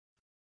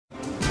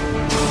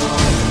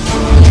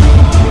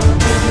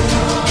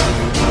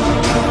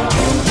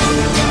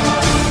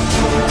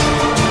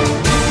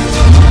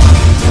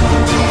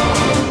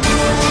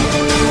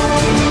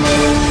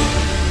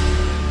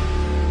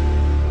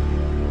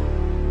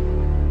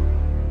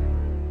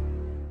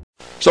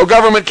So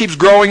government keeps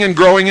growing and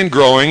growing and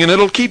growing, and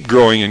it'll keep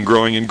growing and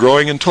growing and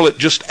growing until it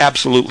just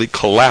absolutely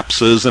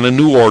collapses, and a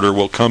new order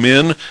will come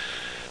in,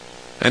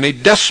 and a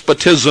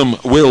despotism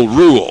will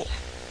rule.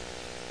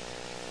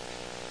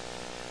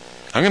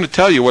 I'm going to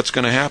tell you what's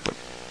going to happen.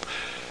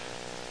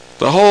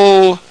 The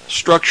whole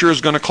structure is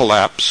going to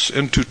collapse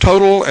into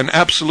total and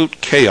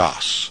absolute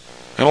chaos.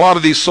 And a lot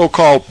of these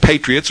so-called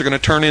patriots are going to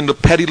turn into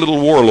petty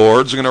little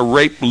warlords. They're going to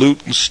rape,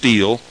 loot, and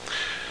steal.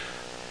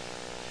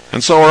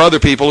 And so are other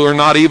people who are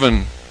not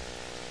even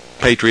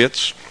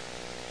patriots.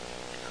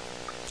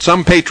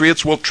 Some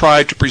patriots will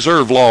try to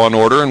preserve law and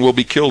order and will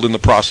be killed in the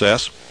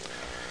process.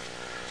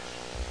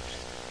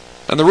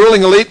 And the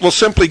ruling elite will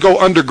simply go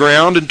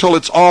underground until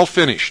it's all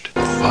finished.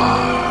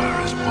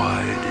 Far as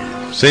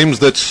wide. Seems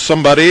that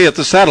somebody at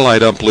the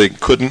satellite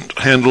uplink couldn't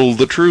handle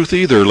the truth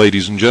either,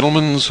 ladies and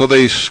gentlemen, so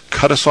they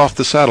cut us off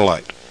the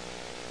satellite.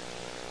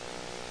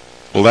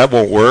 Well, that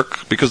won't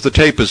work because the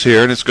tape is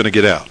here and it's going to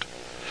get out.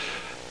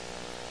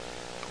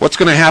 What's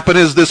going to happen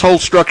is this whole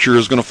structure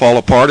is going to fall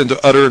apart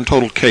into utter and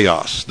total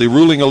chaos. The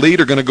ruling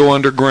elite are going to go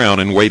underground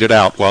and wait it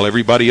out while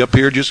everybody up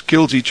here just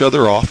kills each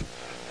other off.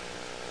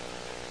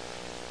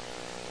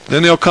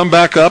 Then they'll come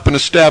back up and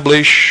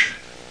establish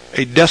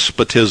a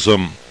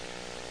despotism.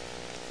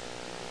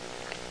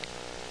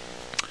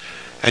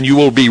 And you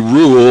will be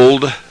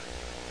ruled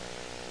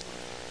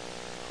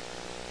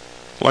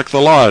like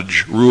the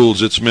lodge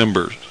rules its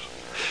members.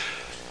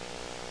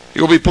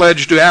 You'll be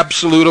pledged to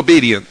absolute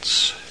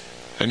obedience.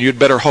 And you'd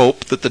better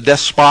hope that the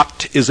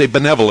despot is a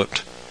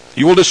benevolent.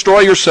 You will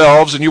destroy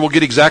yourselves and you will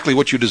get exactly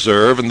what you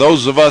deserve. And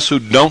those of us who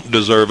don't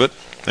deserve it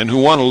and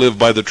who want to live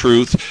by the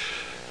truth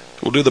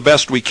will do the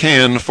best we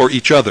can for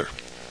each other.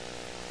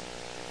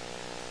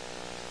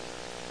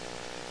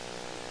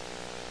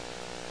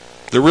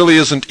 There really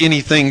isn't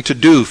anything to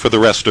do for the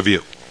rest of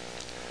you.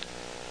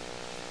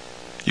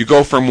 You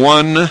go from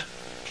one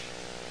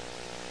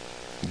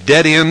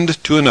dead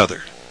end to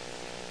another.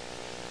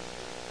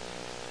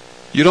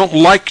 You don't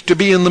like to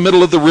be in the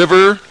middle of the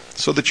river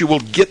so that you will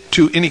get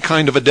to any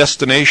kind of a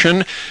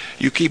destination.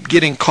 You keep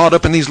getting caught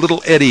up in these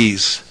little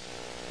eddies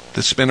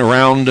that spin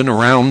around and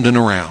around and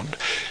around.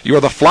 You are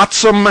the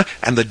flotsam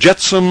and the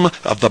jetsam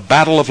of the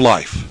battle of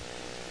life.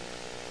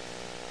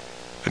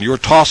 And you are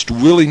tossed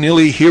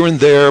willy-nilly here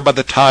and there by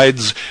the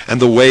tides and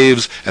the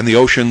waves and the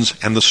oceans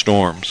and the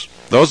storms.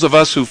 Those of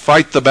us who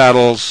fight the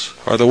battles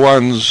are the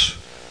ones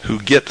who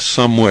get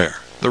somewhere.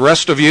 The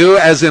rest of you,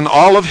 as in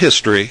all of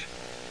history,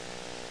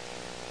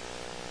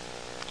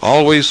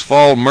 always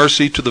fall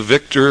mercy to the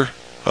victor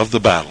of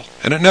the battle.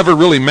 And it never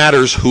really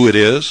matters who it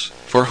is,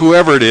 for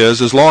whoever it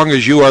is, as long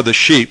as you are the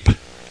sheep,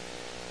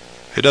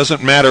 it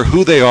doesn't matter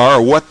who they are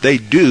or what they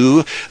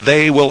do,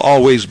 they will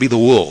always be the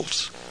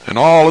wolves. And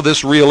all of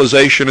this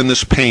realization and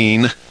this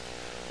pain,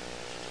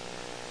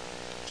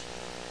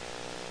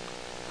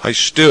 I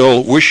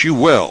still wish you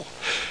well,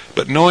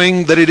 but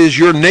knowing that it is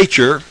your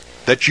nature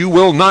that you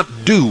will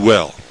not do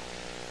well.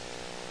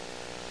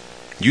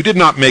 You did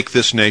not make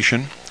this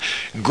nation.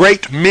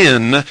 Great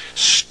men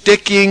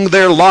sticking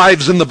their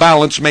lives in the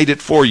balance made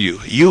it for you.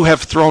 You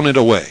have thrown it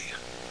away.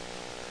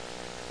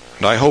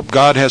 And I hope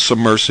God has some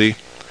mercy,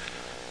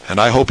 and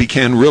I hope He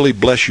can really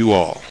bless you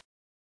all.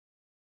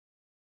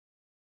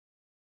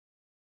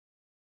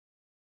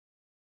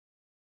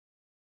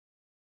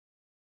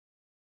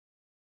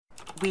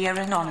 We are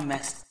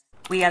anonymous.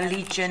 We are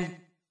legion.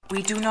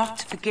 We do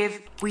not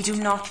forgive. We do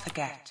not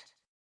forget.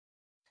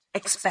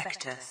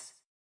 Expect us.